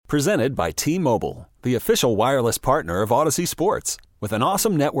Presented by T-Mobile, the official wireless partner of Odyssey Sports. With an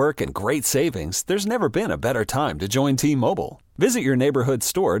awesome network and great savings, there's never been a better time to join T-Mobile. Visit your neighborhood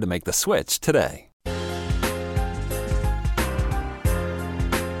store to make the switch today.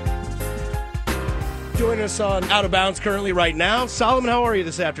 Joining us on Out of Bounds currently right now. Solomon, how are you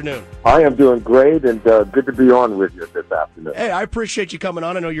this afternoon? I am doing great, and good to be on with you this afternoon. Hey, I appreciate you coming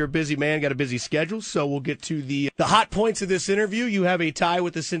on. I know you're a busy man, got a busy schedule, so we'll get to the hot points of this interview. You have a tie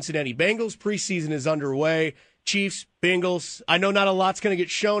with the Cincinnati Bengals. Preseason is underway. Chiefs, Bengals. I know not a lot's going to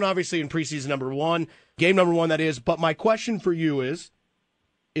get shown, obviously, in preseason number one. Game number one, that is. But my question for you is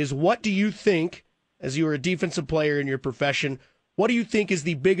what do you think, as you are a defensive player in your profession, what do you think is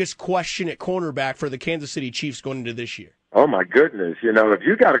the biggest question at cornerback for the Kansas City Chiefs going into this year? Oh, my goodness. You know, if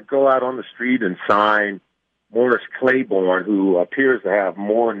you got to go out on the street and sign Morris Claiborne, who appears to have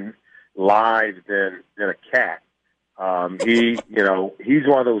more lives than a cat, he's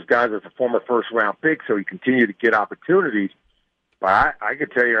one of those guys that's a former first-round pick, so he continued to get opportunities. But I can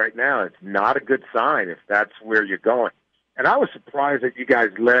tell you right now, it's not a good sign if that's where you're going. And I was surprised that you guys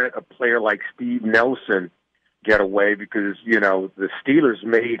let a player like Steve Nelson get away because, you know, the Steelers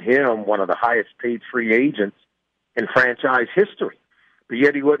made him one of the highest-paid free agents in franchise history. But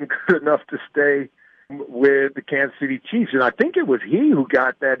yet he wasn't good enough to stay with the Kansas City Chiefs. And I think it was he who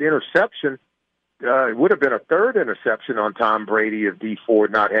got that interception. It would have been a third interception on Tom Brady if Dee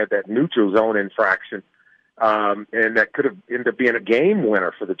Ford not had that neutral zone infraction. And that could have ended up being a game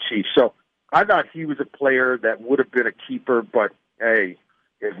winner for the Chiefs. So I thought he was a player that would have been a keeper. But, hey,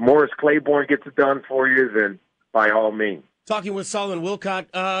 if Morris Claiborne gets it done for you, then by all means. Talking with Solomon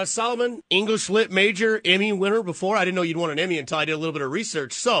Wilcott. Solomon, English Lit major, Emmy winner before. I didn't know you'd want an Emmy until I did a little bit of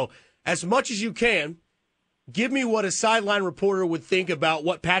research. So, as much as you can, give me what a sideline reporter would think about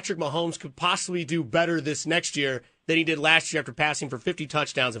what Patrick Mahomes could possibly do better this next year than he did last year after passing for 50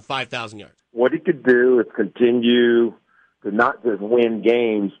 touchdowns and 5,000 yards. What he could do is continue to not just win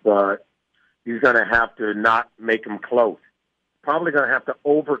games, but he's going to have to not make them close. Probably going to have to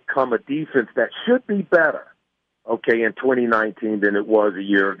overcome a defense that should be better, okay, in 2019 than it was a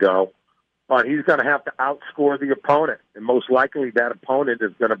year ago. But he's going to have to outscore the opponent. And most likely that opponent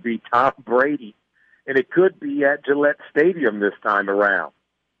is going to be Tom Brady. And it could be at Gillette Stadium this time around.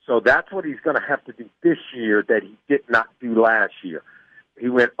 So that's what he's going to have to do this year that he did not do last year. He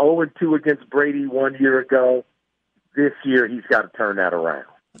went 0-2 against Brady 1 year ago. This year he's got to turn that around.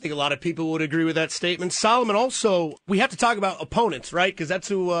 I think a lot of people would agree with that statement. Solomon, also, we have to talk about opponents, right? Because that's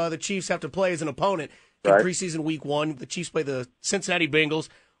who the Chiefs have to play as an opponent in preseason week one. The Chiefs play the Cincinnati Bengals.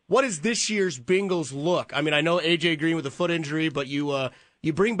 What is this year's Bengals look? I mean, I know A.J. Green with a foot injury, but you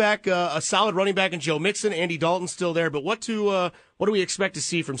bring back a solid running back in Joe Mixon. Andy Dalton's still there. But what do we expect to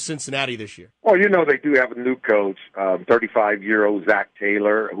see from Cincinnati this year? Well, you know, they do have a new coach, 35-year-old Zach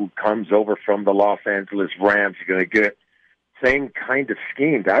Taylor, who comes over from the Los Angeles Rams. You're going to get same kind of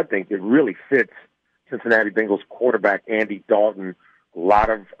schemes. I think it really fits Cincinnati Bengals quarterback Andy Dalton. A lot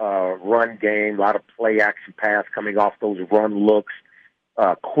of run game, a lot of play action pass coming off those run looks,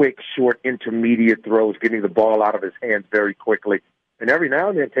 quick, short, intermediate throws, getting the ball out of his hands very quickly. And every now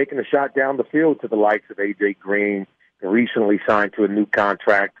and then taking a shot down the field to the likes of A.J. Green, recently signed to a new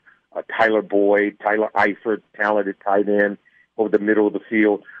contract, Tyler Boyd, Tyler Eifert, talented tight end over the middle of the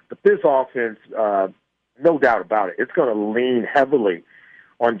field. But this offense, no doubt about it, it's going to lean heavily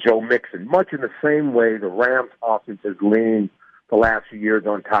on Joe Mixon, much in the same way the Rams offense has leaned the last few years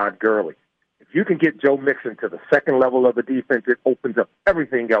on Todd Gurley. If you can get Joe Mixon to the second level of the defense, it opens up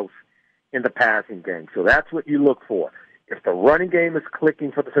everything else in the passing game. So that's what you look for. If the running game is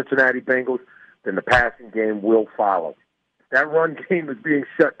clicking for the Cincinnati Bengals, then the passing game will follow. If that run game is being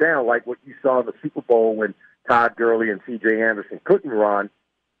shut down, like what you saw in the Super Bowl when Todd Gurley and C.J. Anderson couldn't run,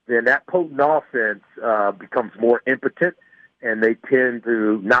 then that potent offense becomes more impotent, and they tend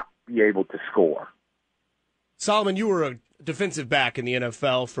to not be able to score. Solomon, you were a defensive back in the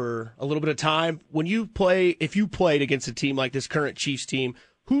NFL for a little bit of time. If you played against a team like this current Chiefs team,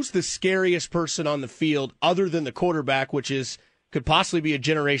 who's the scariest person on the field other than the quarterback, which could possibly be a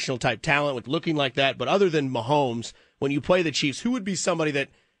generational type talent with looking like that, but other than Mahomes, when you play the Chiefs, who would be somebody that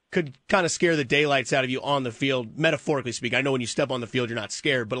could kind of scare the daylights out of you on the field, metaphorically speaking? I know when you step on the field, you're not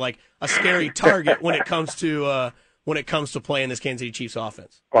scared, but like a scary target when it comes to playing this Kansas City Chiefs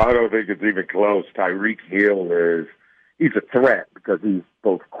offense. Well, I don't think it's even close. Tyreek Hill he's a threat because he's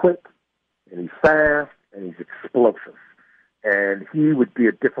both quick and he's fast and he's explosive. And he would be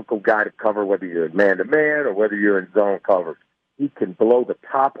a difficult guy to cover, whether you're man-to-man or whether you're in zone coverage. He can blow the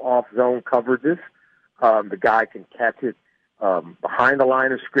top off zone coverages. The guy can catch it behind the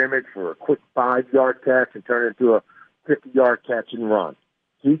line of scrimmage for a quick 5-yard catch and turn it into a 50-yard catch and run.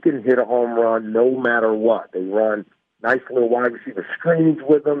 he can hit a home run no matter what. They run nice little wide receiver screens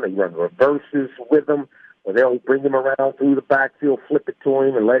with him. They run reverses with him, or they'll bring him around through the backfield, flip it to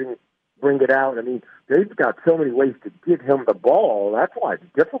him, and let him bring it out. I mean, they've got so many ways to get him the ball. That's why it's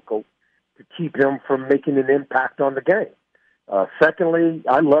difficult to keep him from making an impact on the game. Secondly,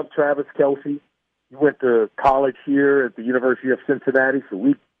 I love Travis Kelce. He went to college here at the University of Cincinnati, so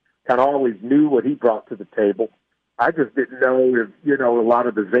we kind of always knew what he brought to the table. I just didn't know if, a lot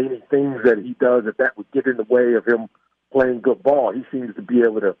of the zany things that he does, if that would get in the way of him playing good ball. He seems to be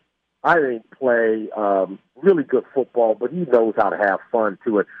able to, I think, play really good football, but he knows how to have fun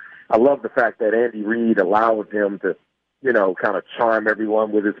to it. I love the fact that Andy Reid allows him to, kind of charm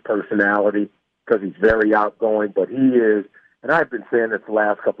everyone with his personality because he's very outgoing, but he is, and I've been saying this the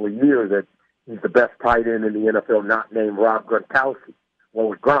last couple of years, that he's the best tight end in the NFL, not named Rob Gronkowski. Well,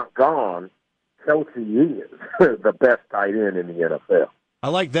 with Gronk gone, Kelce is the best tight end in the NFL. I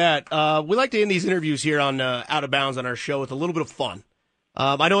like that. We like to end these interviews here on Out of Bounds on our show with a little bit of fun.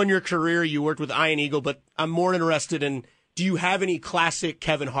 I know in your career you worked with Ian Eagle, but I'm more interested in, do you have any classic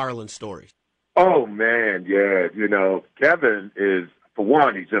Kevin Harlan stories? Oh, man, yeah. Kevin is, for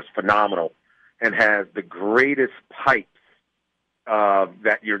one, he's just phenomenal and has the greatest pipes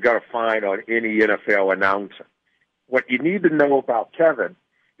that you're going to find on any NFL announcer. What you need to know about Kevin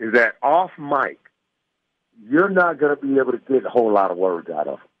is that off mic, you're not going to be able to get a whole lot of words out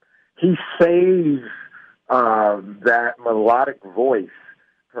of him. He saves that melodic voice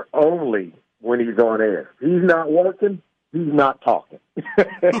for only when he's on air. He's not working, he's not talking.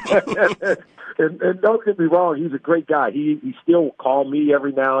 and don't get me wrong, he's a great guy. He still will call me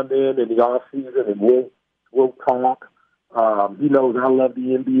every now and then in the off season, and we'll talk. He knows I love the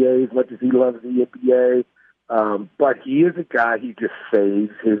NBA as much as he loves the NBA. But he is a guy, he just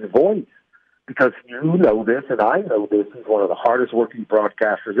saves his voice. Because you know this, and I know this, he's one of the hardest working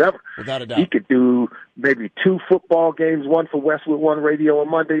broadcasters ever. Without a doubt. He could do maybe 2 football games, one for Westwood One Radio on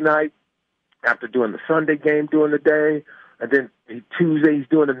Monday night, after doing the Sunday game during the day. And then Tuesday he's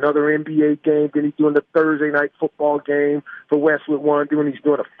doing another NBA game. Then he's doing the Thursday night football game for Westwood One. He's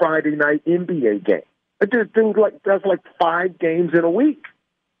doing a Friday night NBA game. This dude does 5 games in a week.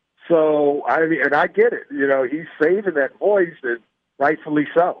 So, I get it. He's saving that voice, and rightfully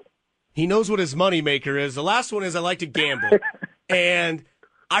so. He knows what his moneymaker is. The last one is I like to gamble. And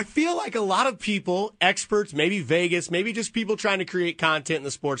I feel like a lot of people, experts, maybe Vegas, maybe just people trying to create content in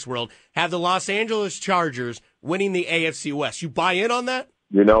the sports world, have the Los Angeles Chargers winning the AFC West. You buy in on that?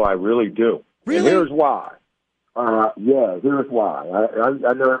 I really do. Really? And here's why. Here's why.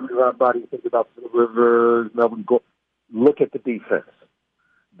 I know everybody thinks about Philip Rivers, Melvin Gordon. Look at the defense.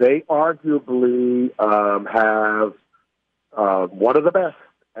 They arguably have one of the best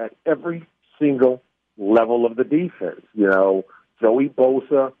at every single level of the defense. Joey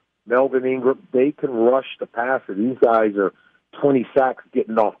Bosa, Melvin Ingram, they can rush the passer. These guys are 20 sacks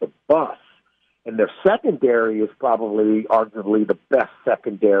getting off the bus. And their secondary is probably arguably the best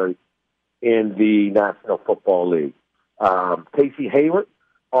secondary in the National Football League. Casey Hayward,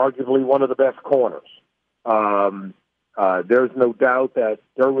 arguably one of the best corners. There's no doubt that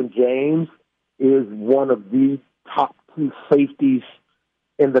Derwin James is one of the top 2 safeties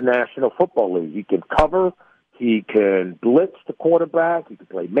in the National Football League. He can cover, he can blitz the quarterback, he can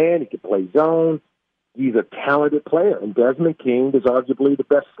play man, he can play zone. He's a talented player. And Desmond King is arguably the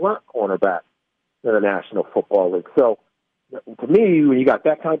best slot cornerback in the National Football League. So, to me, when you got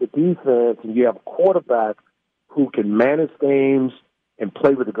that kind of defense and you have a quarterback who can manage games and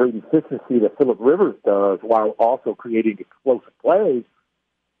play with the great efficiency that Philip Rivers does while also creating explosive plays,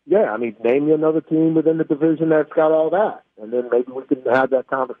 name me another team within the division that's got all that. And then maybe we can have that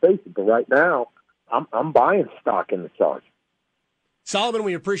conversation. But right now, I'm buying stock in the Chargers. Solomon,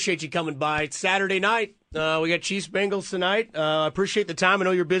 we appreciate you coming by. It's Saturday night. We got Chiefs Bengals tonight. Appreciate the time. I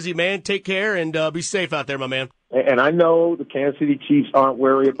know you're busy, man. Take care and be safe out there, my man. And I know the Kansas City Chiefs aren't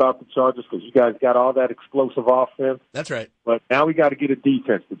worried about the Chargers because you guys got all that explosive offense. That's right. But now we got to get a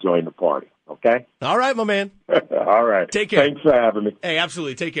defense to join the party, okay? All right, my man. All right. Take care. Thanks for having me. Hey,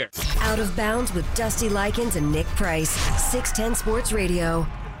 absolutely. Take care. Out of Bounds with Dusty Likens and Nick Price. 610 Sports Radio.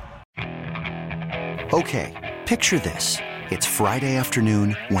 Okay, picture this. It's Friday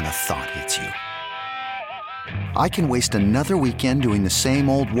afternoon when a thought hits you. I can waste another weekend doing the same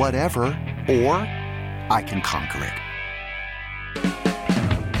old whatever, or I can conquer it.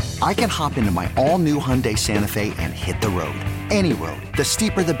 I can hop into my all-new Hyundai Santa Fe and hit the road. Any road. The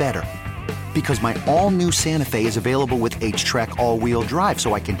steeper, the better. Because my all-new Santa Fe is available with H-Track all-wheel drive,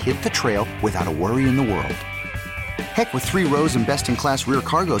 so I can hit the trail without a worry in the world. Heck, with 3 rows and best-in-class rear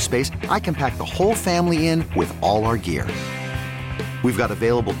cargo space, I can pack the whole family in with all our gear. We've got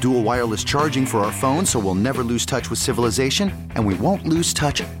available dual wireless charging for our phones, so we'll never lose touch with civilization, and we won't lose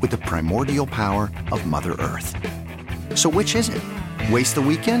touch with the primordial power of Mother Earth. So which is it? Waste the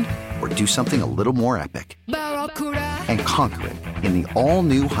weekend or do something a little more epic? And conquer it in the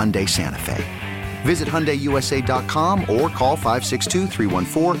all-new Hyundai Santa Fe. Visit HyundaiUSA.com or call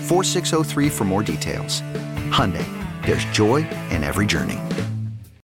 562-314-4603 for more details. Hyundai, there's joy in every journey.